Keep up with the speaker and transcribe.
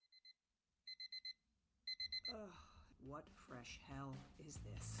What fresh hell is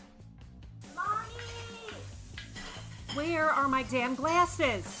this? Mommy! Where are my damn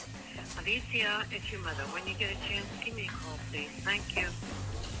glasses? Alicia, it's your mother. When you get a chance, give me a call, please. Thank you.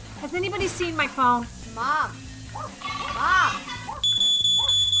 Has anybody seen my phone? Mom!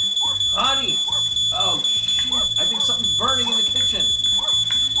 Honey! Oh, shit. I think something's burning in the kitchen.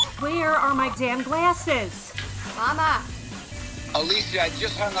 Where are my damn glasses? Mama! Alicia, I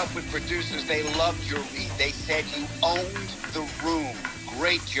just hung up with producers. They loved your read. They said you owned the room.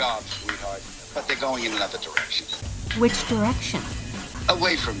 Great job, sweetheart. But they're going in another direction. Which direction?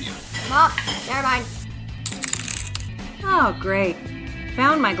 Away from you. Mom! Never mind. Oh, great.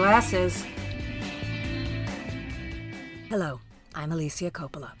 Found my glasses. Hello, I'm Alicia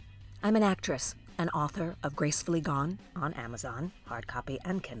Coppola. I'm an actress, an author of Gracefully Gone on Amazon, hard copy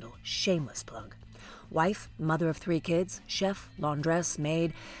and Kindle, shameless plug. Wife, mother of 3 kids, chef, laundress,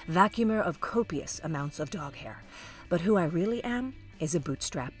 maid, vacuumer of copious amounts of dog hair. But who I really am is a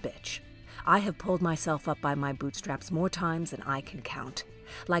bootstrap bitch. I have pulled myself up by my bootstraps more times than I can count.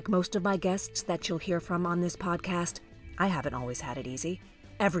 Like most of my guests that you'll hear from on this podcast, I haven't always had it easy.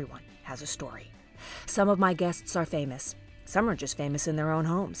 Everyone has a story. Some of my guests are famous. Some are just famous in their own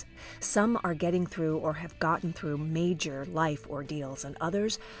homes. Some are getting through or have gotten through major life ordeals, and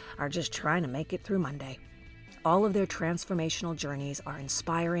others are just trying to make it through Monday. All of their transformational journeys are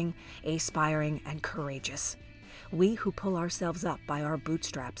inspiring, aspiring, and courageous. We who pull ourselves up by our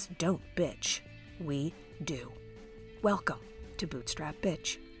bootstraps don't bitch. We do. Welcome to Bootstrap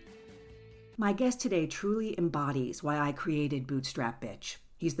Bitch. My guest today truly embodies why I created Bootstrap Bitch.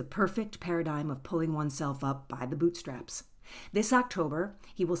 He's the perfect paradigm of pulling oneself up by the bootstraps. This October,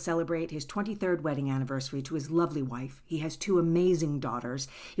 he will celebrate his 23rd wedding anniversary to his lovely wife. He has 2 amazing daughters.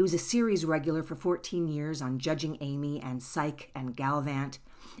 He was a series regular for 14 years on Judging Amy and Psych and Gallivant.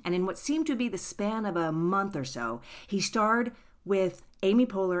 And in what seemed to be the span of a month or so, he starred with Amy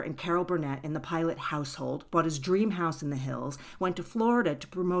Poehler and Carol Burnett in the pilot Household, bought his dream house in the hills, went to Florida to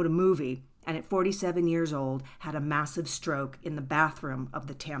promote a movie, and at 47 years old, had a massive stroke in the bathroom of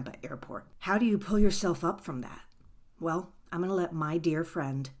the Tampa airport. How do you pull yourself up from that? Well, I'm going to let my dear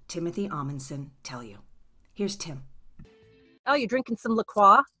friend, Timothy Omundson, tell you. Here's Tim. Oh, you're drinking some La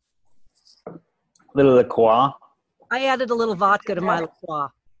Croix? Little La Croix. I added a little vodka to my La Croix.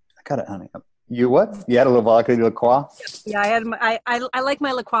 I got it, honey. You what? You had a little vodka to La Croix? Yeah, I had I like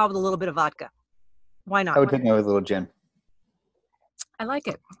my La Croix with a little bit of vodka. Why not? I would take it with a little gin. I like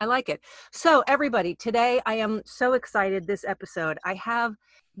it. I like it. So everybody, today I am so excited this episode. I have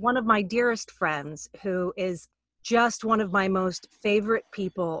one of my dearest friends who is just one of my most favorite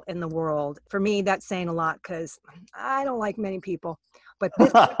people in the world. For me, that's saying a lot because I don't like many people. But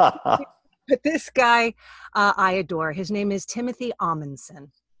this guy I adore. His name is Timothy Omundson.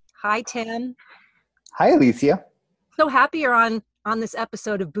 Hi, Tim. Hi, Alicia. So happy you're on this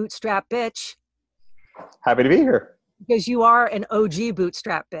episode of Bootstrap Bitch. Happy to be here. Because you are an OG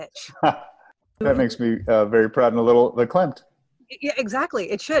bootstrap bitch. That makes me very proud and a little verklempt. Yeah,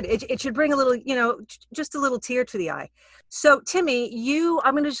 exactly. It should. It should bring a little, just a little tear to the eye. So, Timmy,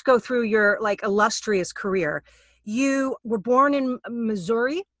 I'm going to just go through your illustrious career. You were born in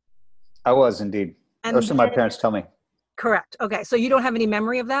Missouri? I was indeed. Or so my parents tell me. Correct. Okay. So you don't have any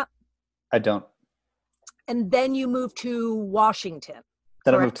memory of that? I don't. And then you moved to Washington.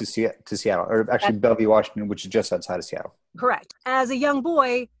 Then Correct. I moved to Seattle, or actually Bellevue, Washington, which is just outside of Seattle. Correct. As a young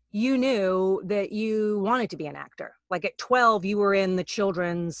boy, you knew that you wanted to be an actor. Like at 12, you were in the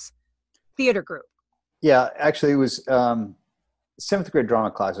children's theater group. Yeah, actually it was 7th grade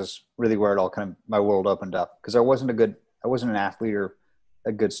drama class is really where it all kind of, my world opened up. Because I wasn't an athlete or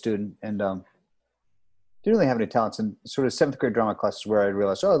a good student, and didn't really have any talents. And sort of 7th grade drama class is where I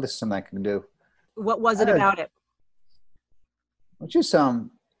realized, oh, this is something I can do. What was it about it? Which is I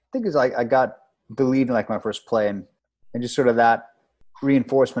think is I got the lead in my first play, and just sort of that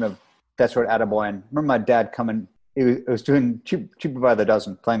reinforcement of that sort of attaboy. And I remember my dad coming, he was doing Cheaper by the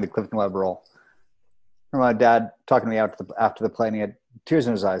Dozen, playing the Clifton Webb role. I remember my dad talking to me after the play, and he had tears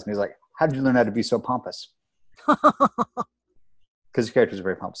in his eyes, and he's like, "How did you learn how to be so pompous?" Because the characters are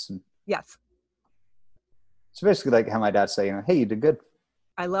very pompous. And yes. so basically, like how my dad say, "Hey, you did good."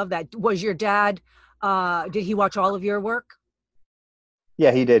 I love that. Was your dad? Did he watch all of your work?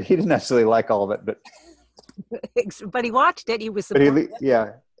 Yeah, he did. He didn't necessarily like all of it, but he watched it. He was supportive.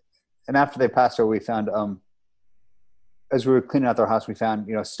 Yeah. And after they passed away, we found, as we were cleaning out their house, we found,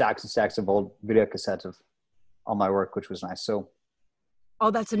 stacks and stacks of old video cassettes of all my work, which was nice. So,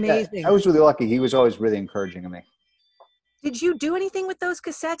 oh, that's amazing. Yeah, I was really lucky. He was always really encouraging of me. Did you do anything with those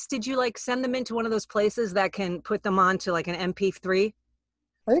cassettes? Did you send them into one of those places that can put them onto an MP3?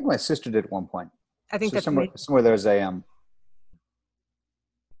 I think my sister did at one point. I think So that's somewhere there's a and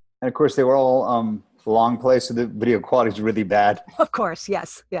of course they were all long plays, so the video quality is really bad. Of course,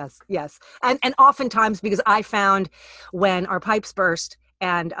 yes. And oftentimes, because I found when our pipes burst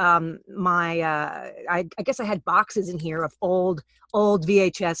and I guess I had boxes in here of old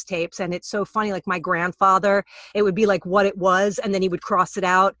VHS tapes, and it's so funny, like my grandfather, it would be like what it was, and then he would cross it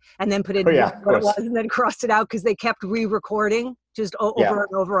out and then put in Oh, yeah, of what it course. was and then crossed it out because they kept re-recording just over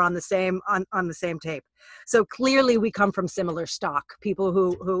and over on the same tape. So clearly we come from similar stock, people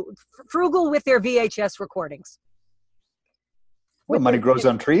who frugal with their VHS recordings. Well, money grows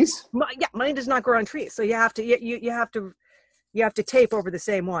on trees. Money does not grow on trees. So you have to tape over the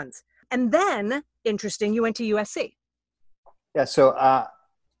same ones. And then, interesting, you went to USC. Yeah. So to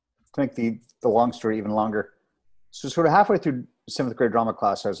make the long story even longer, so sort of halfway through 7th grade drama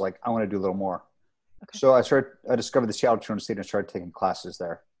class, I was like, I want to do a little more. Okay. So I discovered the Seattle Children's Theater and started taking classes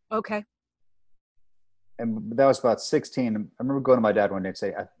there. Okay. And that was about 16. I remember going to my dad one day and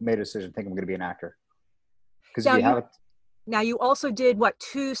say, I made a decision, thinking I'm going to be an actor. Because if you have it. Now you also did what,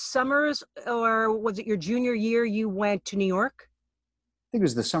 2 summers, or was it your junior year you went to New York? I think it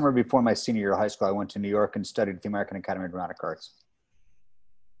was the summer before my senior year of high school. I went to New York and studied at the American Academy of Dramatic Arts.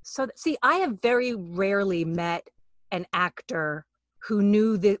 So see, I have very rarely met an actor who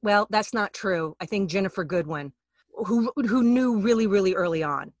knew that, well, that's not true. I think Ginnifer Goodwin, who knew really, really early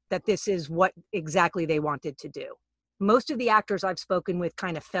on that this is what exactly they wanted to do. Most of the actors I've spoken with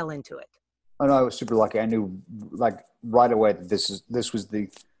kind of fell into it. Oh no, I was super lucky. I knew like right away that this was the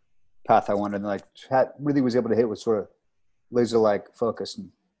path I wanted, and like really was able to hit with sort of laser-like focus. And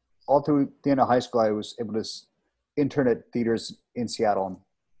all through the end of high school, I was able to intern at theaters in Seattle and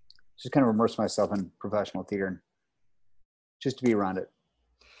just kind of immerse myself in professional theater and just to be around it.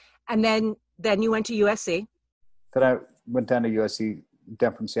 And then you went to USC. Then I went down to USC,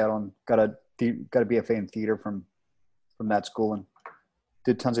 down from Seattle, and got a BFA in theater from that school, and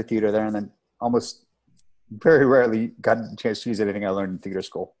did tons of theater there, and then almost very rarely got a chance to use anything I learned in theater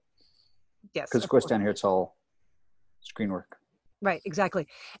school. Yes. Because of course down here it's all screen work. Right, exactly.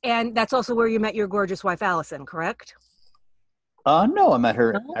 And that's also where you met your gorgeous wife, Allison, correct? No, I met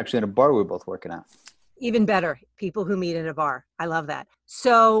her actually at a bar we were both working at. Even better, people who meet in a bar. I love that.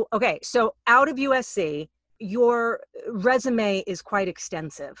 So, okay, so out of USC, your resume is quite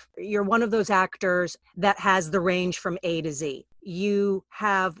extensive. You're one of those actors that has the range from A to Z. You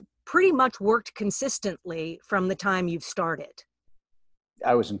have pretty much worked consistently from the time you've started.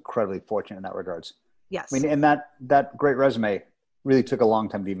 I was incredibly fortunate in that regards. Yes. I mean, and that great resume really took a long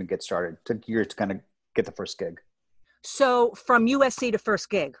time to even get started. It took years to kind of get the first gig. So from USC to first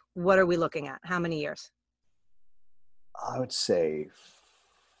gig, what are we looking at? How many years? I would say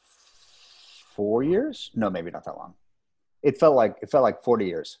 4 years. No, maybe not that long. It felt like 40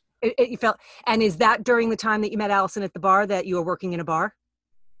 years. You felt, and is that during the time that you met Allison at the bar that you were working in a bar?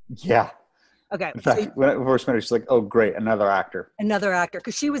 Yeah. Okay. In fact, when I first met her, she's like, "Oh, great, another actor." Another actor,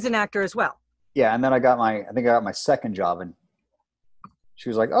 because she was an actor as well. Yeah, and then I think I got my second job, and she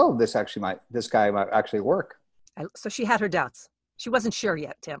was like, "Oh, this guy might actually work." So she had her doubts. She wasn't sure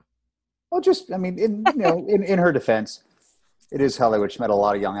yet, Tim. Well, just I mean, in her defense, it is Hollywood. She met a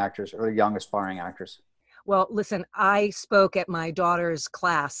lot of young actors or young aspiring actors. Well, listen, I spoke at my daughter's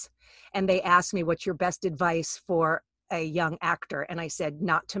class, and they asked me, what's your best advice for a young actor? And I said,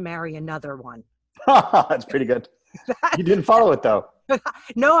 not to marry another one. That's pretty good. You didn't follow it, though.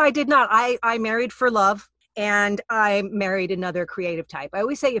 No, I did not. I married for love, and I married another creative type. I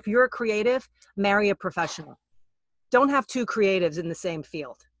always say, if you're a creative, marry a professional. Don't have 2 creatives in the same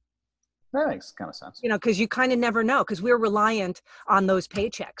field. That makes kind of sense. Because you kind of never know, because we're reliant on those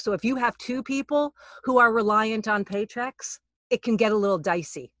paychecks. So if you have 2 people who are reliant on paychecks, it can get a little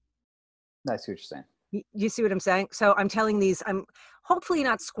dicey. I see what you're saying. You see what I'm saying? So I'm hopefully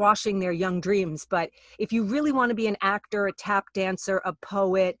not squashing their young dreams, but if you really want to be an actor, a tap dancer, a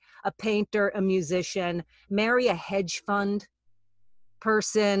poet, a painter, a musician, marry a hedge fund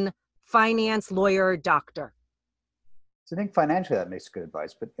person, finance, lawyer, doctor. So I think financially that makes good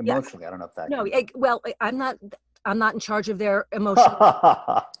advice, but emotionally, yes. I don't know if that. No, well, I'm not in charge of their emotions.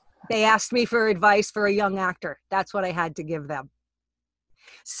 They asked me for advice for a young actor. That's what I had to give them.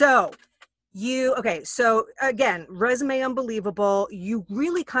 So so again, resume unbelievable. You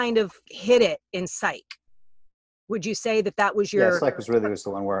really kind of hit it in Psych. Would you say that was your? Yeah, Psych was the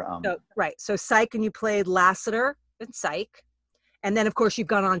one where. Right. So Psych, and you played Lassiter in Psych. And then, of course, you've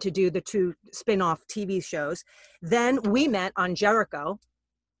gone on to do the 2 spin-off TV shows. Then we met on Jericho.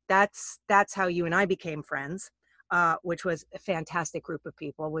 That's how you and I became friends, which was a fantastic group of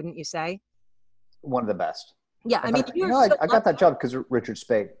people, wouldn't you say? One of the best. Yeah, I got that job because Richard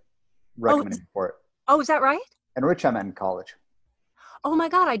Speight recommended me for it. Oh, is that right? And Rich I met in college. Oh my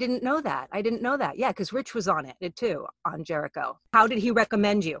God, I didn't know that. Yeah, because Rich was on it too, on Jericho. How did he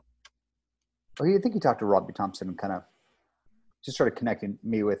recommend you? Well, I think he talked to Robbie Thompson and kind of just started connecting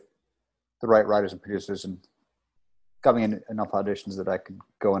me with the right writers and producers and got me in enough auditions that I could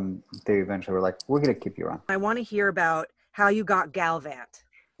go, and they eventually were like, we're going to keep you around. I want to hear about how you got Galvant,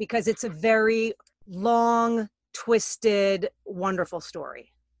 because it's a very long, twisted, wonderful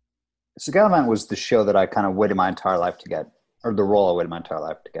story. So Galvant was the show that I kind of waited my entire life to get, or the role I waited my entire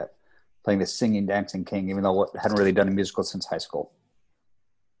life to get, playing the singing, dancing king, even though I hadn't really done a musical since high school.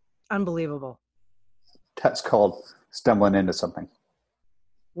 Unbelievable. That's called stumbling into something.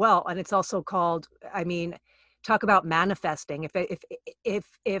 Well, and it's also called, I mean, talk about manifesting. If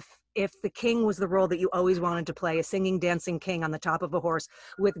the king was the role that you always wanted to play, a singing, dancing king on the top of a horse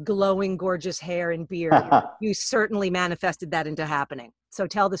with glowing, gorgeous hair and beard, you certainly manifested that into happening. So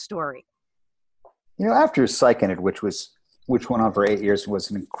tell the story. You know, after Psych ended, which went on for 8 years,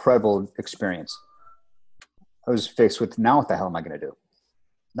 was an incredible experience. I was faced with, now what the hell am I going to do?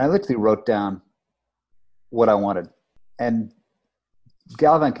 And I literally wrote down what I wanted. And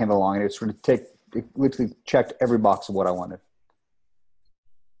Galvant came along, and it literally checked every box of what I wanted.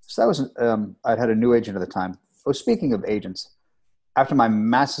 So that was, I'd had a new agent at the time. Oh, speaking of agents, after my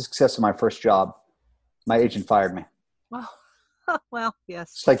massive success in my first job, my agent fired me. Well,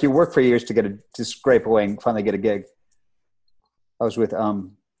 yes. It's like you work for years to scrape away and finally get a gig. I was with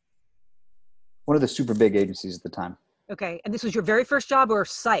one of the super big agencies at the time. Okay, and this was your very first job, or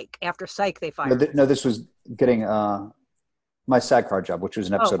Psych? After Psych, they fired you? No, this was getting my SAG card job, which was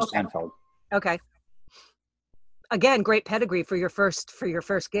an episode of Seinfeld. Okay. Again, great pedigree for your first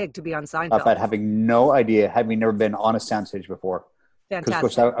gig to be on Seinfeld. But having no idea, having never been on a soundstage before. Fantastic.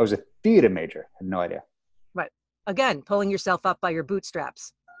 Because of course I was a theater major, had no idea. Right. Again, pulling yourself up by your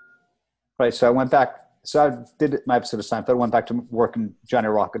bootstraps. Right. So I went back. So I did my episode of Seinfeld. Went back to working Johnny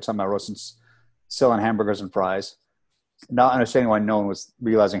Rockets on my roasts, selling hamburgers and fries. Not understanding why no one was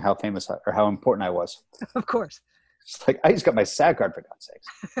realizing how famous or how important I was. Of course. It's like, I just got my SAG card, for God's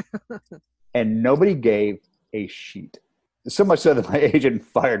sakes. And nobody gave a sheet. So much so that my agent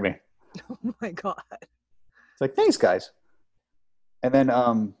fired me. Oh my God. It's like, thanks, guys. And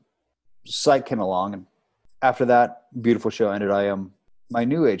then Psych came along, and after that beautiful show ended, my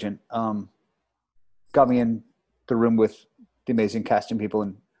new agent got me in the room with the amazing casting people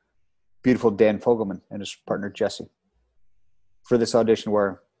and beautiful Dan Fogelman and his partner Jesse for this audition,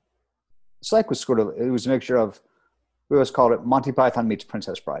 where Psych was it was a mixture of, we always called it Monty Python meets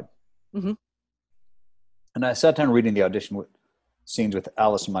Princess Bride. Mm-hmm. And I sat down reading the audition scenes with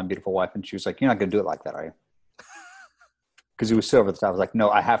Alice, my beautiful wife, and she was like, "You're not going to do it like that, are you?" Because it was so over the top. I was like, "No,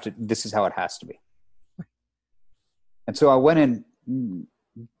 I have to. This is how it has to be." And so I went in.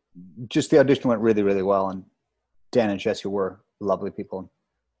 Just the audition went really, really well, and Dan and Jesse were lovely people,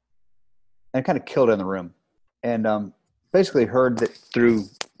 and kind of killed it in the room. And basically heard that through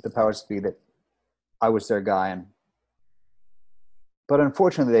the powers that be that I was their guy, but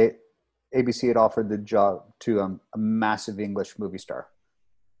unfortunately, ABC had offered the job to a massive English movie star,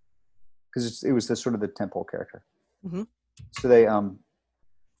 because it was the sort of the temple character. Mm-hmm. So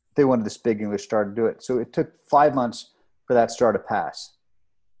they wanted this big English star to do it. So it took 5 months for that star to pass.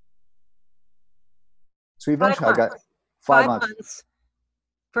 So eventually I got 5 months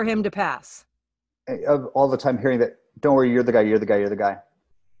for him to pass. Of all the time hearing that, "Don't worry, you're the guy, you're the guy, you're the guy."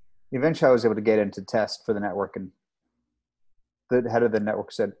 Eventually I was able to get into test for the network, and the head of the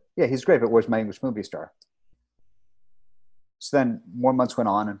network said, "Yeah, he's great, but where's my English movie star?" So then more months went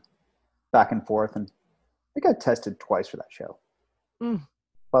on, and back and forth, and I got tested twice for that show. Mm.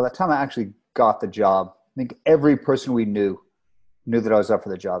 By the time I actually got the job, I think every person we knew that I was up for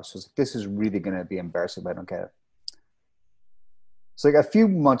the job. So I was like, this is really going to be embarrassing if I don't get it. So like a few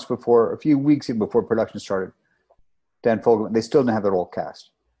weeks even before production started, Dan Fogelman, they still didn't have their whole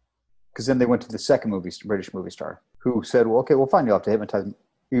cast. Because then they went to the second British movie star, who said, "Well, okay, we'll find you off to hypnotize me."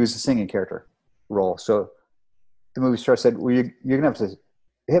 He was a singing character role. So the movie star said, "Well, you're going to have to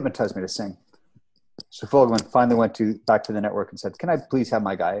hypnotize me to sing." So Fogelman finally went back to the network and said, "Can I please have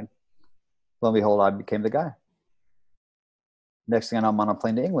my guy?" And lo and behold, I became the guy. Next thing I know, I'm on a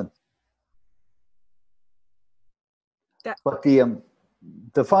plane to England. But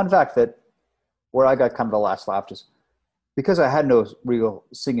the fun fact that where I got kind of the last laugh is because I had no real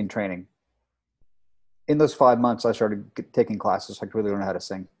singing training. In those 5 months, I started taking classes so I could really learn how to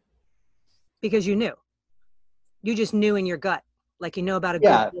sing. Because you knew. You just knew in your gut, like you know about a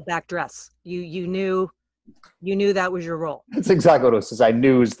good back dress. You knew that was your role. That's exactly what it was. I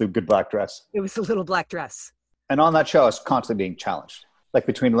knew it was the good black dress. It was the little black dress. And on that show, I was constantly being challenged, like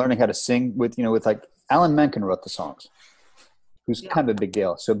between learning how to sing with like Alan Menken wrote the songs, who's kind of a big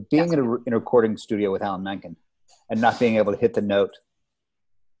deal. So being in a recording studio with Alan Menken and not being able to hit the note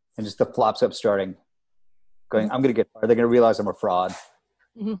and just the flops up starting, going, I'm going to get fired. They're going to realize I'm a fraud.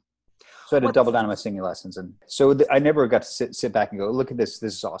 Mm-hmm. So I had to double down on my singing lessons. And so I never got to sit back and go, look at this.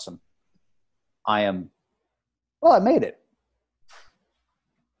 This is awesome. I made it.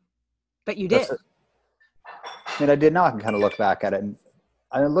 But you did. And I did not kind of look back at it. And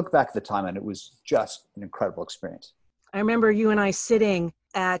I look back at the time and it was just an incredible experience. I remember you and I sitting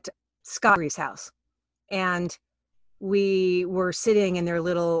at Scott's house, and we were sitting in their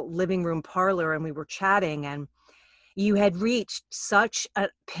little living room parlor, and we were chatting, and you had reached such a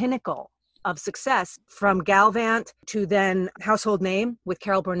pinnacle of success, from Galvant to then Household Name with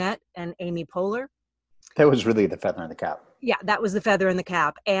Carol Burnett and Amy Poehler. That was really the feather in the cap. Yeah, that was the feather in the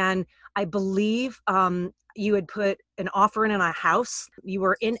cap. And I believe you had put an offer in on a house. You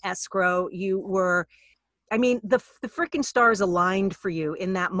were in escrow. You were, I mean, the freaking stars aligned for you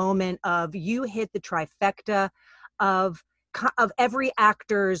in that moment of you hit the trifecta of every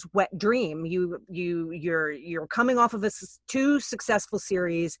actor's wet dream. You're coming off of two successful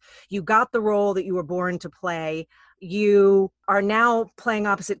series. You got the role that you were born to play. You are now playing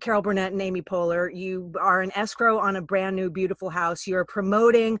opposite Carol Burnett and Amy Poehler. You are in escrow on a brand new, beautiful house. You're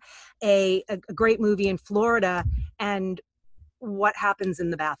promoting a great movie in Florida. And what happens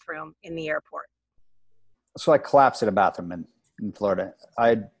in the bathroom in the airport? So I collapsed in a bathroom in Florida.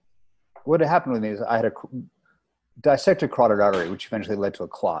 What had happened with me is I had a dissected carotid artery, which eventually led to a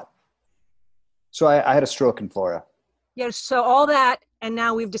clot. So I had a stroke in Florida. Yes. So all that, and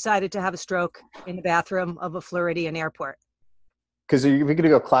now we've decided to have a stroke in the bathroom of a Floridian airport. Because if you're going to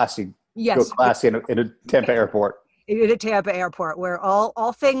go classy, yes, go classy in a Tampa airport. In a Tampa airport, where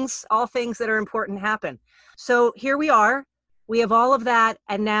all things that are important happen. So here we are. We have all of that,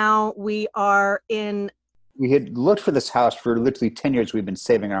 and now we are in. We had looked for this house for literally 10 years. We've been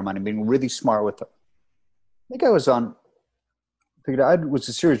saving our money, being really smart with it. I think I was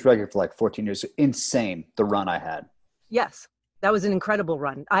a series regular for like 14 years. Insane, the run I had. Yes, that was an incredible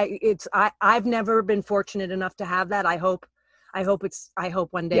run. I've never been fortunate enough to have that. I hope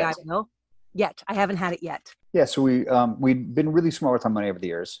one day I will. Yet I haven't had it yet. Yeah, so we'd been really smart with our money over the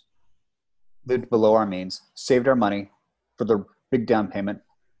years. Lived below our means, saved our money for the big down payment,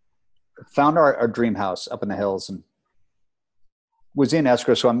 found our dream house up in the hills, and was in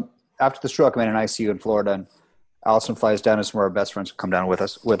escrow. So after the stroke, I'm in an ICU in Florida, and Allison flies down, and some of our best friends come down with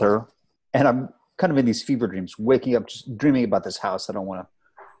her. And I'm kind of in these fever dreams, waking up, just dreaming about this house. I don't want to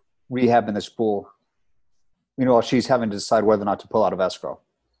rehab in this pool. While she's having to decide whether or not to pull out of escrow.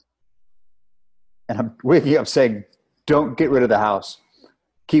 And I'm waking up saying, don't get rid of the house.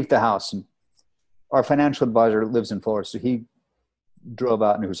 Keep the house. And our financial advisor lives in Florida. So he drove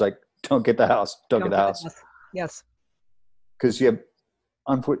out and he was like, don't get the house. Don't get the house. Yes. Because you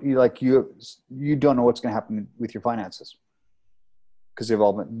don't know what's going to happen with your finances. Because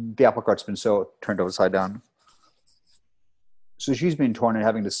the apple cart's been so turned upside down. So she's been torn and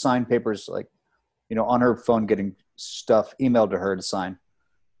having to sign papers on her phone, getting stuff emailed to her to sign.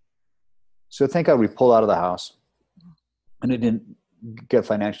 So thank God we pulled out of the house and it didn't get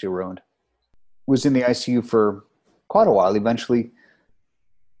financially ruined. Was in the ICU for quite a while. Eventually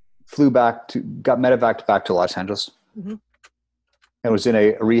got medevaced back to Los Angeles. Mm-hmm. And was in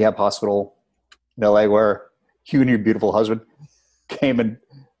a rehab hospital in LA where you and your beautiful husband came and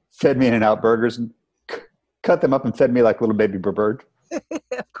fed me In-N-Out burgers and cut them up and fed me like little baby bird.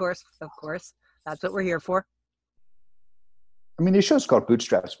 Of course. That's what we're here for. I mean, the show's called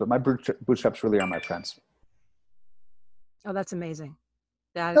Bootstraps, but my bootstraps really are my friends. Oh, that's amazing.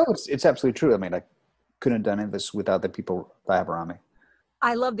 No, it's absolutely true. I mean, I couldn't have done any of this without the people that I have around me.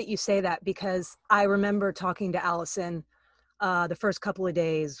 I love that you say that, because I remember talking to Allison the first couple of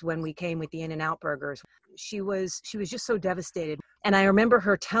days when we came with the In-N-Out burgers. She was just so devastated. And I remember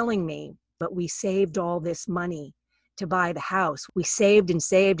her telling me, but we saved all this money to buy the house. We saved and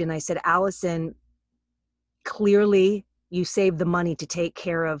saved. And I said, Allison, clearly you saved the money to take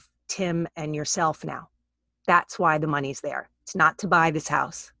care of Tim and yourself now. That's why the money's there. It's not to buy this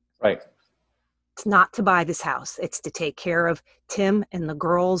house. Right. It's not to buy this house. It's to take care of Tim and the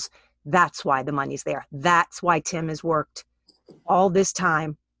girls. That's why the money's there. That's why Tim has worked all this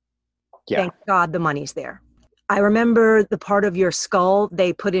time. Yeah. Thank God the money's there. I remember the part of your skull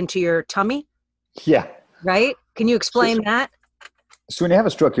they put into your tummy. Yeah. Right? Can you explain that? So when you have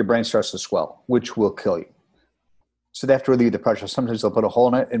a stroke, your brain starts to swell, which will kill you. So they have to relieve the pressure. Sometimes they'll put a hole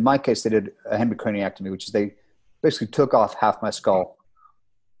in it. In my case, they did a hemicraniectomy, which is they basically took off half my skull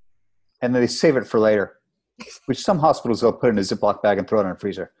and then they save it for later, which some hospitals they'll put in a Ziploc bag and throw it in a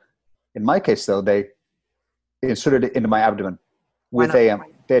freezer. In my case, though, they inserted it into my abdomen Why with not?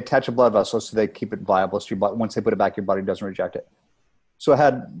 they attach a blood vessel so they keep it viable. So once they put it back, your body doesn't reject it. So I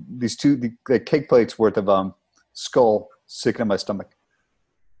had these the cake plates worth of skull sticking in my stomach.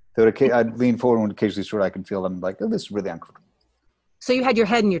 I'd lean forward and occasionally sort of I can feel them like, oh, this is really uncomfortable. So you had your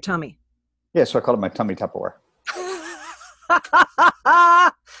head in your tummy. Yeah, so I called it my tummy Tupperware.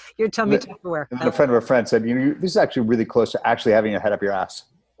 Your tummy Tupperware. And then a friend of a friend said, this is actually really close to actually having your head up your ass.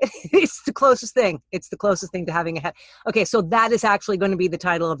 It's the closest thing. It's the closest thing to having a head. Okay, so that is actually going to be the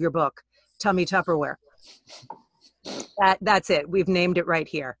title of your book, Tummy Tupperware. That's it. We've named it right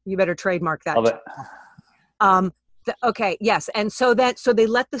here. You better trademark that. Love it. Okay, yes. And so they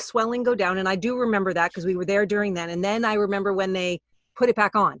let the swelling go down, and I do remember that because we were there during that. And then I remember when they put it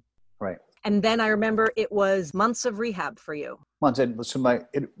back on. Right. And then I remember it was months of rehab for you. Months. So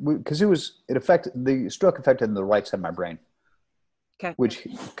because the stroke affected the right side of my brain. Okay. Which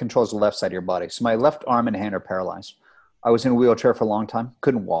controls the left side of your body. So my left arm and hand are paralyzed. I was in a wheelchair for a long time,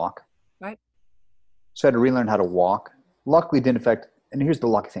 couldn't walk. Right. So I had to relearn how to walk. Luckily, it didn't affect, and here's the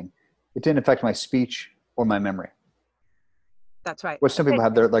lucky thing, it didn't affect my speech or my memory. That's right. Which some people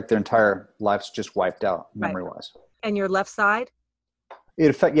have their entire lives just wiped out memory-wise. And your left side? It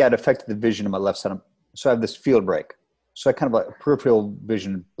affected the vision of my left side. So I have this field break. So I kind of like a peripheral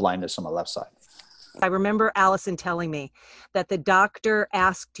vision blindness on my left side. I remember Allison telling me that the doctor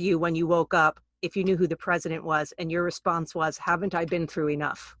asked you when you woke up if you knew who the president was, and your response was, haven't I been through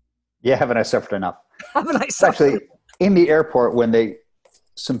enough? Yeah, haven't I suffered enough? Haven't I suffered? Actually, in the airport, when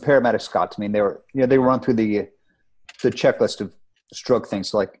some paramedics got to me, and they run through the checklist of stroke things.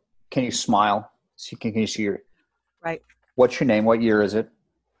 So like, can you smile? Can you see right? What's your name? What year is it?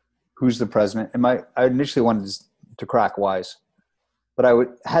 Who's the president? And I initially wanted to crack wise. But I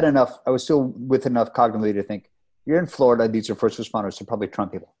was still with enough cognitively to think, you're in Florida, these are first responders, they're probably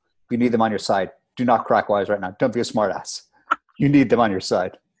Trump people. You need them on your side. Do not crack wise right now. Don't be a smart ass. You need them on your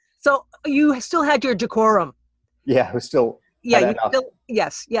side. So you still had your decorum. Yeah, it was still. Yeah,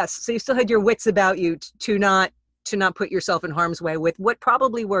 yes. So you still had your wits about you to not put yourself in harm's way with what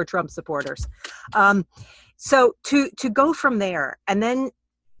probably were Trump supporters. So to go from there, and then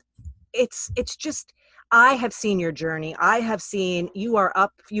it's just, I have seen your journey. I have seen you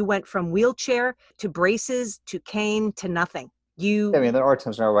went from wheelchair to braces to cane to nothing. There are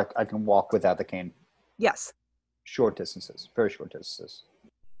times now where I can walk without the cane. Yes. Short distances, very short distances.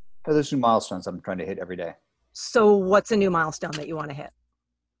 There's new milestones I'm trying to hit every day. So what's a new milestone that you want to hit?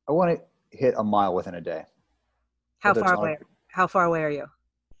 I want to hit a mile within a day. How far away are you?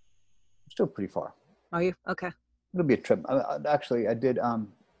 I'm still pretty far. Are you? Okay. It'll be a trip. Actually, I did.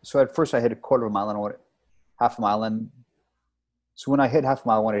 So at first I hit a quarter of a mile and I wanted half a mile. And so when I hit half a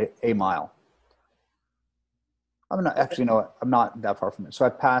mile, I wanted a mile. I'm not that far from it. So I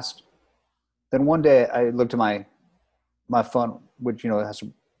passed. Then one day I looked at my phone, which, has a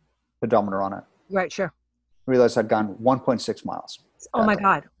pedometer on it. Right. Sure. Realized I'd gone 1.6 miles. Oh my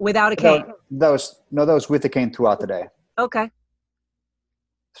God. Without a cane. That was with the cane throughout the day. Okay.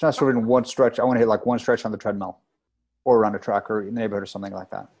 It's not sort of in one stretch. I want to hit like one stretch on the treadmill or around a track or in the neighborhood or something like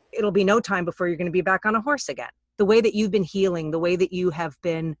that. It'll be no time before you're going to be back on a horse again. The way that you've been healing, the way that you have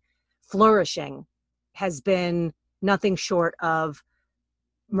been flourishing has been nothing short of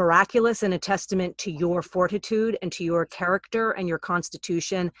miraculous and a testament to your fortitude and to your character and your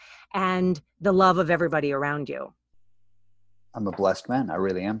constitution and the love of everybody around you. I'm a blessed man. I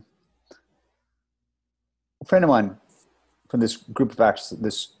really am. A friend of mine from this group of actors,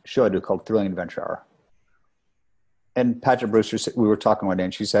 this show I do called Thrilling Adventure Hour. And Patrick Brewster, we were talking one day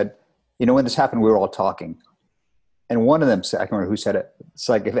and she said, when this happened, we were all talking. And one of them said, I can't remember who said it. It's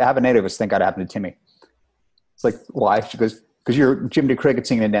like, if it happened to any of us, thank God it happened to Timmy. It's like, why? She goes, because you're Jiminy Cricket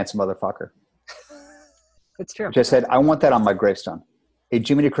singing and dancing motherfucker. It's true. Which I said, I want that on my gravestone. A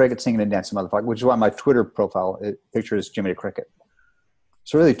Jiminy Cricket singing and dancing motherfucker, which is why my Twitter profile picture is Jiminy Cricket.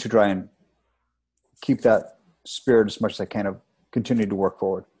 So really to try and keep that spirit as much as I can of continue to work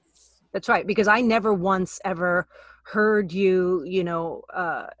forward. That's right. Because I never once ever heard you,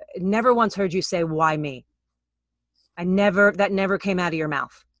 never once heard you say, why me? That never came out of your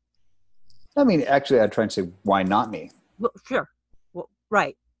mouth. I mean, actually, I'd try and say, why not me? Well, sure. Well,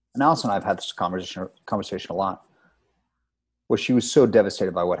 right. And Allison and I have had this conversation a lot, where she was so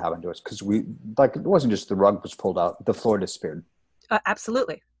devastated by what happened to us because it wasn't just the rug was pulled out, the floor disappeared.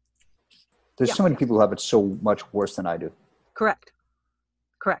 Absolutely. There's so many people who have it so much worse than I do. Correct.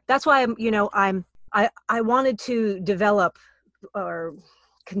 That's why I wanted to develop or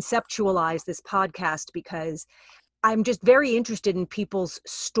conceptualize this podcast because I'm just very interested in people's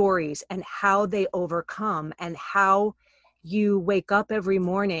stories and how they overcome and how you wake up every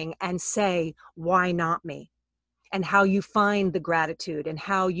morning and say, why not me? and how you find the gratitude and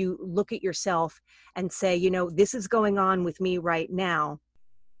how you look at yourself and say, you know, this is going on with me right now.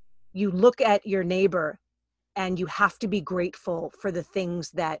 You look at your neighbor and you have to be grateful for the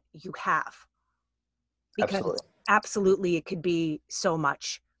things that you have. Because absolutely it could be so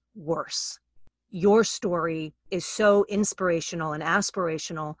much worse. Your story is so inspirational and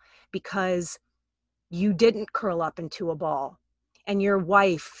aspirational because you didn't curl up into a ball, and your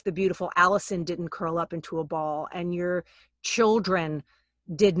wife, the beautiful Allison, didn't curl up into a ball, and your children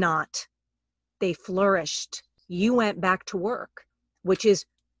did not. They flourished. You went back to work, which is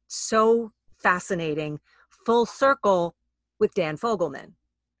so fascinating. Full circle with Dan Fogelman.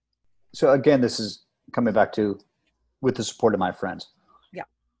 So again, this is coming back to with the support of my friends. Yeah.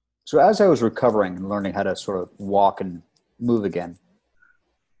 So as I was recovering and learning how to sort of walk and move again,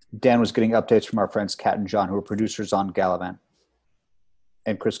 Dan was getting updates from our friends Kat and John, who were producers on Gallivant,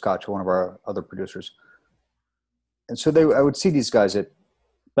 and Chris Koch, one of our other producers. And so I would see these guys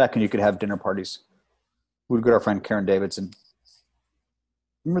back when you could have dinner parties. We would go to our friend Karen Davidson. I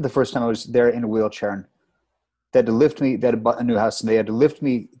remember the first time I was there in a wheelchair, and they had to lift me. They had a new house, and they had to lift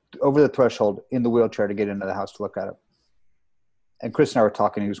me over the threshold in the wheelchair to get into the house to look at it. And Chris and I were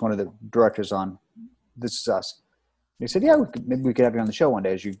talking. He was one of the directors on This Is Us. And he said, yeah, maybe we could have you on the show one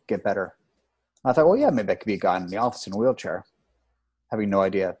day as you get better. And I thought, well, yeah, maybe I could be a guy in the office in a wheelchair, having no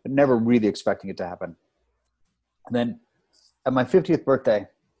idea, but never really expecting it to happen. And then at my 50th birthday,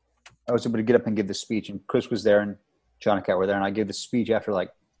 I was able to get up and give this speech, and Chris was there and John and Kat were there, and I gave this speech after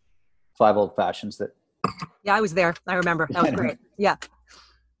like 5 old fashions that. Yeah, I was there. I remember. That was great. Yeah.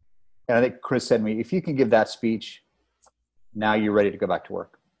 And I think Chris said to me, if you can give that speech, now you're ready to go back to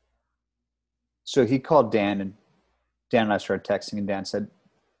work. So he called Dan, and Dan and I started texting, and Dan said,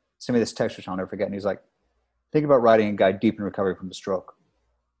 send me this text, which I'll never forget. And he's like, think about writing a guy deep in recovery from a stroke.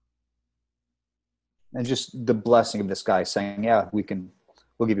 And just the blessing of this guy saying, yeah, we'll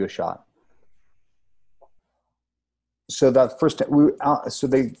give you a shot. So that first, so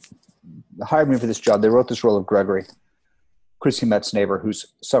they hired me for this job. They wrote this role of Gregory, Chrissy Met's neighbor,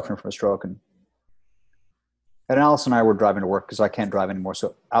 who's suffering from a stroke. And Alice and I were driving to work because I can't drive anymore.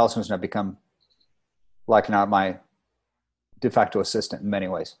 So Allison has now become like now my de facto assistant in many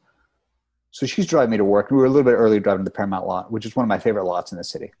ways. So she's driving me to work. We were a little bit early driving to the Paramount lot, which is one of my favorite lots in the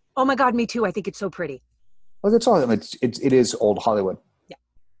city. Oh my God, me too. I think it's so pretty. Well, that's all. It is old Hollywood. Yeah.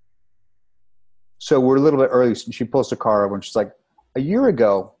 So we're a little bit early. And she pulls the car over and she's like, a year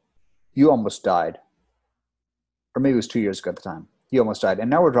ago, you almost died. Or maybe it was 2 years ago at the time. You almost died. And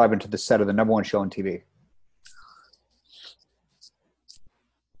now we're driving to the set of the #1 show on TV.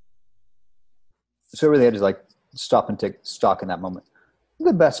 So I really had to like stop and take stock in that moment.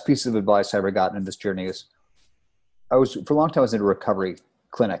 The best piece of advice I ever gotten in this journey is for a long time, I was in a recovery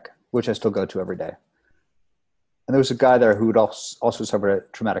clinic, which I still go to every day. And there was a guy there who had also suffered a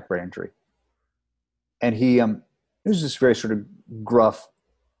traumatic brain injury. And he was this very sort of gruff,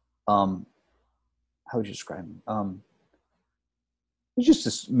 how would you describe him? He's just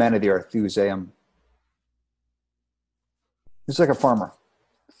this man of the earth. He was he's like a farmer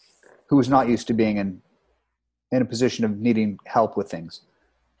who was not used to being in a position of needing help with things.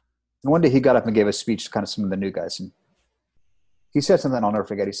 And one day he got up and gave a speech to kind of some of the new guys. And he said something I'll never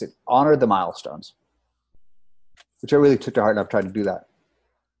forget. He said, honor the milestones, which I really took to heart, and I've tried to do that.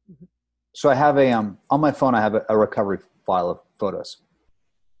 Mm-hmm. So I have on my phone, I have a recovery file of photos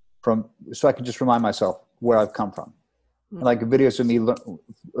so I can just remind myself where I've come from. Mm-hmm. And like videos of me in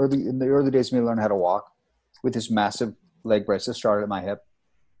the early days of me learning how to walk with this massive leg brace that started at my hip.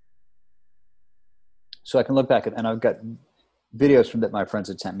 So I can look back and I've got videos from that my friends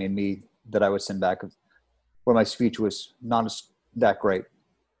had sent me that I would send back where my speech was not that great.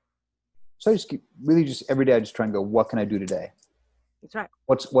 So I just every day I just try and go, what can I do today? That's right.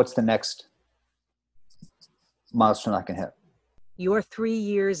 What's the next milestone I can hit? Your 3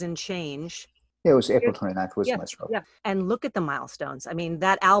 years and change. Yeah, it was April 29th was my stroke. Yeah. And look at the milestones. I mean,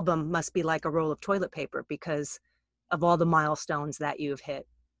 that album must be like a roll of toilet paper because of all the milestones that you've hit.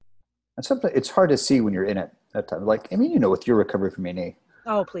 And something it's hard to see when you're in it at that time. Like, I mean, with your recovery from your knee.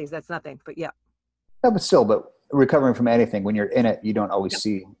 Oh, please, that's nothing. But yeah. Yeah, but recovering from anything, when you're in it, you don't always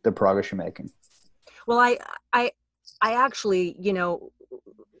see the progress you're making. Well, I actually,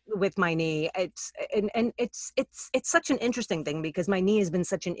 with my knee, it's such an interesting thing because my knee has been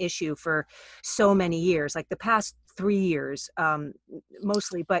such an issue for so many years, like the past 3 years,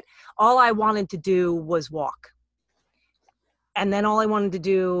 mostly. But all I wanted to do was walk. And then all I wanted to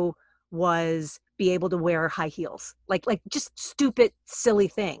do was be able to wear high heels, like just stupid, silly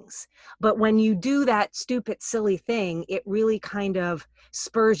things. But when you do that stupid, silly thing, it really kind of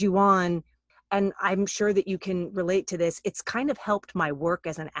spurs you on and I'm sure that you can relate to this, it's kind of helped my work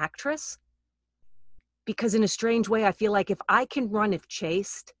as an actress. Because in a strange way, I feel like if I can run if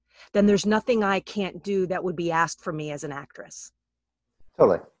chased, then there's nothing I can't do that would be asked for me as an actress.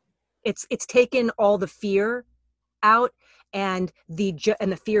 Totally. It's taken all the fear out, and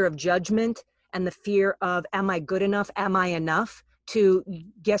the fear of judgment, and the fear of, am I good enough? Am I enough? To,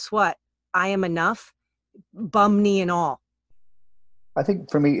 guess what? I am enough, bum knee and all. I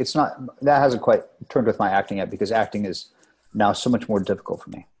think for me, it's not, that hasn't quite turned with my acting yet, because acting is now so much more difficult for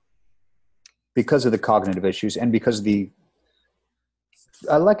me because of the cognitive issues, and because of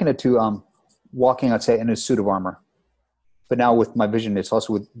I liken it to walking, I'd say, in a suit of armor. But now with my vision, it's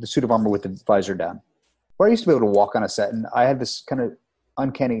also with the suit of armor with the visor down. Where I used to be able to walk on a set, and I had this kind of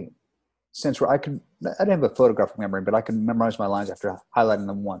uncanny sense where I didn't have a photographic memory, but I could memorize my lines after highlighting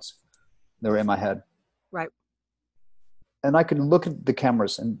them once. They were in my head. Right. And I could look at the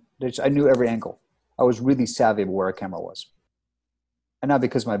cameras, and I knew every angle. I was really savvy of where a camera was. And now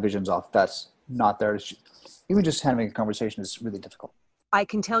because my vision's off, that's not there. Even just having a conversation is really difficult. I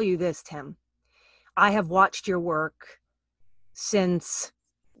can tell you this, Tim. I have watched your work since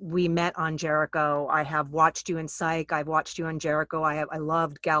we met on Jericho. I have watched you in Psych. I've watched you on Jericho. I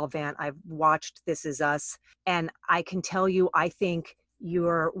loved Gallivant. I've watched This Is Us. And I can tell you, I think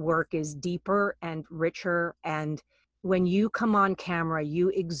your work is deeper and richer. And when you come on camera, you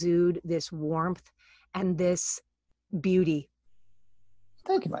exude this warmth and this beauty.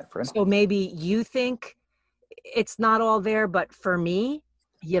 Thank you, my friend. So maybe you think it's not all there, but for me,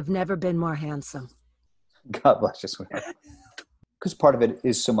 you've never been more handsome. God bless you, sweetheart. Because part of it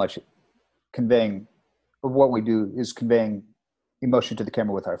is so much conveying, of what we do is conveying emotion to the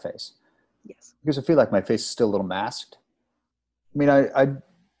camera with our face. Yes. Because I feel like my face is still a little masked. I mean,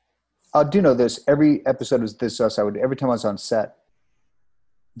 I do know this. Every episode of This Is Us, every time I was on set,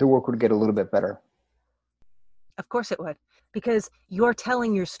 the work would get a little bit better. Of course it would. Because you're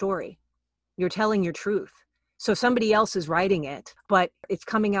telling your story. You're telling your truth. So somebody else is writing it, but it's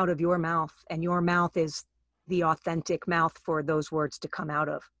coming out of your mouth, and your mouth is the authentic mouth for those words to come out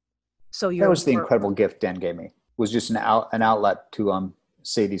of. So that was the incredible gift Dan gave me, was just an outlet to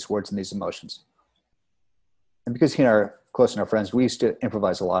say these words and these emotions. And because he and I are close enough friends, we used to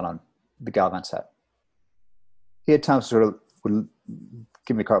improvise a lot on the Gallivant set. He had times sort of would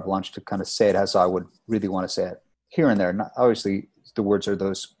give me carte blanche to kind of say it as I would really want to say it. Here and there, obviously, the words are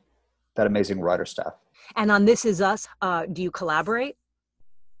that amazing writer staff. And on This Is Us, do you collaborate?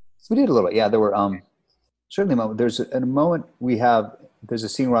 We did a little bit, yeah. There were certainly a moment. There's a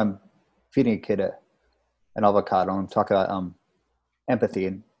scene where I'm feeding a kid an avocado, and I'm talking about empathy,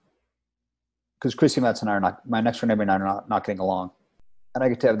 and because Chrissy Metz and I my next door neighbor and I are not getting along, and I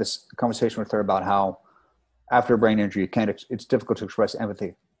get to have this conversation with her about how after a brain injury, it's difficult to express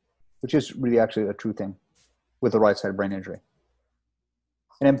empathy, which is really actually a true thing with the right side of brain injury.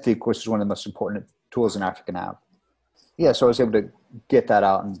 And empathy, of course, is one of the most important tools an actor can have. Yeah, so I was able to get that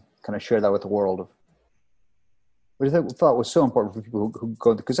out and kind of share that with the world, which I thought was so important for people who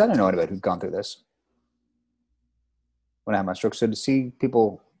go, because I didn't know anybody who'd gone through this when I had my stroke. So to see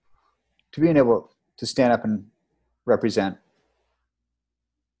people, to being able to stand up and represent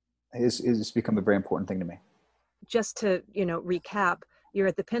is become a very important thing to me. Just to, recap, you're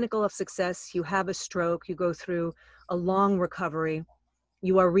at the pinnacle of success. You have a stroke. You go through a long recovery.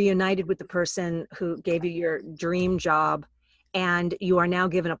 You are reunited with the person who gave you your dream job, and you are now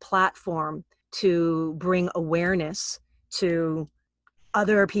given a platform to bring awareness to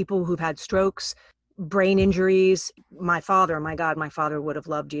other people who've had strokes, brain injuries. My father would have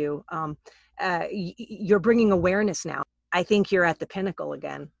loved you. You're bringing awareness now. I think you're at the pinnacle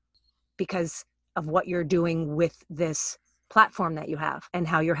again because of what you're doing with this platform that you have and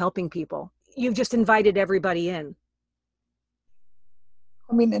how you're helping people. You've just invited everybody in.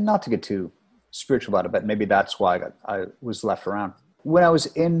 I mean, and not to get too spiritual about it, but maybe that's why I was left around. When I was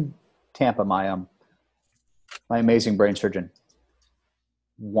in Tampa, my amazing brain surgeon,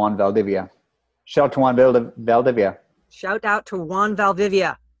 Juan Valdivia. Shout out to Juan Valdivia. Shout out to Juan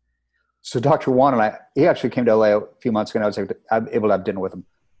Valdivia. So Dr. Juan he actually came to LA a few months ago, and I was able to have dinner with him.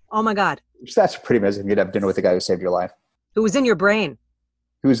 Oh my God. That's pretty amazing. You'd have dinner with the guy who saved your life. Who was in your brain.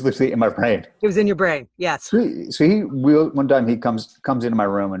 He was literally in my brain. It was in your brain, yes. So one time he comes into my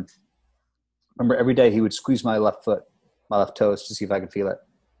room, and remember every day he would squeeze my left foot, my left toes to see if I could feel it.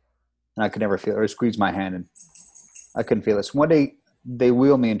 And I could never feel it, or squeeze my hand and I couldn't feel it. So one day they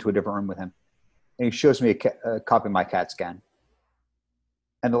wheel me into a different room with him, and he shows me a copy of my CAT scan.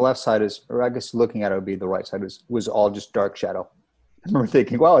 And the left side or I guess looking at it would be the right side, was all just dark shadow. I remember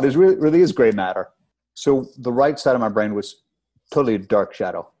thinking, wow, it really is gray matter. So the right side of my brain was totally dark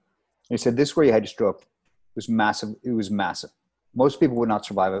shadow. he said, this is where you had your stroke. It was massive. It was massive. Most people would not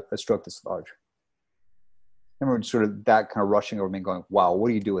survive a stroke this large. I remember sort of that kind of rushing over me and going, wow, what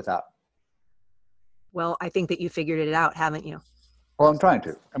do you do with that? Well, I think that you figured it out, haven't you? Well, I'm trying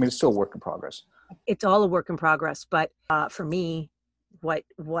to. I mean, it's still a work in progress. It's all a work in progress. But for me, what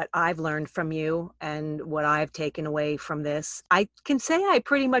I've learned from you and what I've taken away from this, I can say I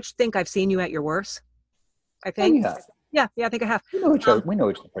pretty much think I've seen you at your worst. I think. Yeah. Yeah, I think I have. We know each other. We know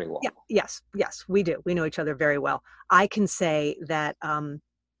each other pretty well. Yeah, yes, we do. We know each other very well. I can say that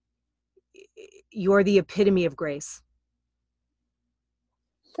you're the epitome of grace.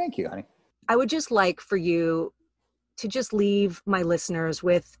 Thank you, honey. I would just like for you to just leave my listeners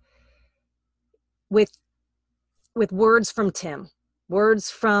with words from Tim,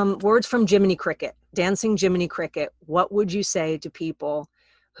 words from Jiminy Cricket, dancing Jiminy Cricket. What would you say to people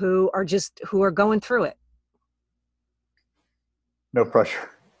who are going through it? No pressure.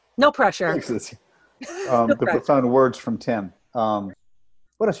 No pressure. The profound words from Tim.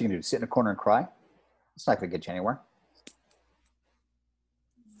 What else are you going to do? Sit in a corner and cry? It's not going to get you anywhere.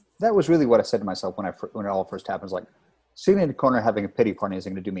 That was really what I said to myself when it all first happened. Like, sitting in the corner having a pity party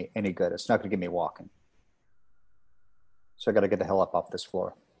isn't going to do me any good. It's not going to get me walking. So I got to get the hell up off this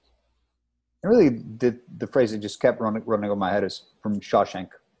floor. And really, the phrase that just kept running over my head is from Shawshank.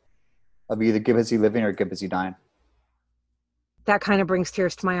 Of either get busy living or get busy dying. That kind of brings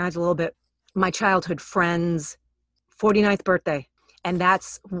tears to my eyes a little bit. My childhood friend's 49th birthday, and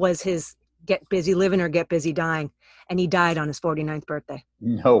was his get busy living or get busy dying. And he died on his 49th birthday.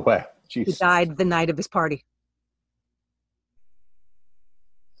 No way. Jeez. He died the night of his party.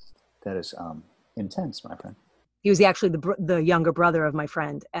 That is intense, my friend. He was actually the younger brother of my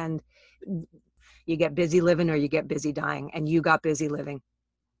friend. And you get busy living or you get busy dying. And you got busy living.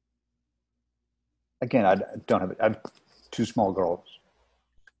 Again, I have 2 small girls.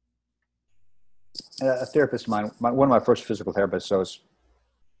 A therapist of mine, one of my first physical therapists, so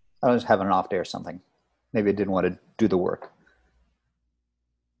I was having an off day or something. Maybe I didn't want to do the work.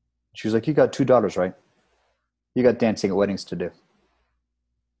 She was like, you got 2 daughters, right? You got dancing at weddings to do.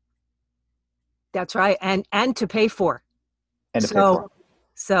 That's right. And to pay for. And to pay for.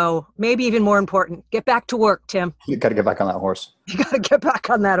 So maybe even more important, get back to work, Tim. You got to get back on that horse. You got to get back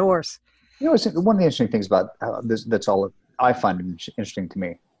on that horse. You know, one of the interesting things about how that's all I find interesting to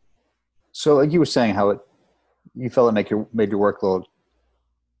me. So like you were saying how you felt it made your work a little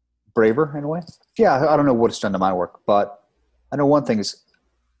braver in a way. Yeah, I don't know what it's done to my work, but I know one thing is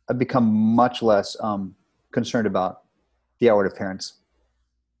I've become much less concerned about the outward appearance.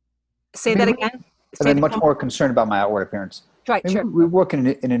 Say that again. I've been much more concerned about my outward appearance. Right, sure. We work in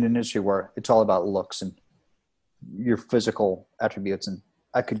an industry where it's all about looks and your physical attributes, and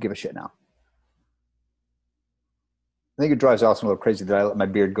I could give a shit now. I think it drives Allison a little crazy that I let my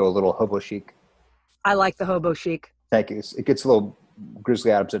beard go a little hobo chic. I like the hobo chic. Thank you. It gets a little Grizzly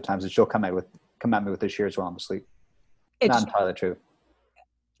Adams at times, and she'll come at me with the shears while I'm asleep. Not entirely true.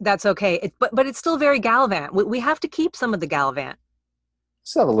 That's okay. But it's still very Gallivant. We have to keep some of the Gallivant.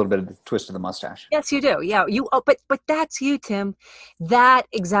 Still have a little bit of the twist of the mustache. Yes, you do. Yeah, but that's you, Tim. That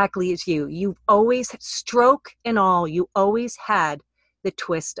exactly is you. You've always, stroke and all, you always had the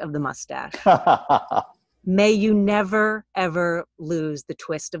twist of the mustache. May you never, ever lose the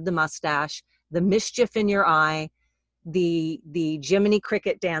twist of the mustache, the mischief in your eye, the Jiminy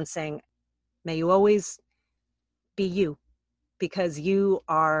Cricket dancing. May you always be you, because you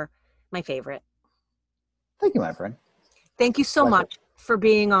are my favorite. Thank you, my friend. Thank you so much for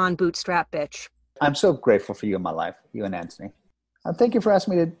being on Bootstrap Bitch. I'm so grateful for you in my life, you and Anthony. Thank you for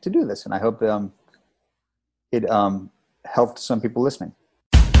asking me to do this, and I hope it helped some people listening.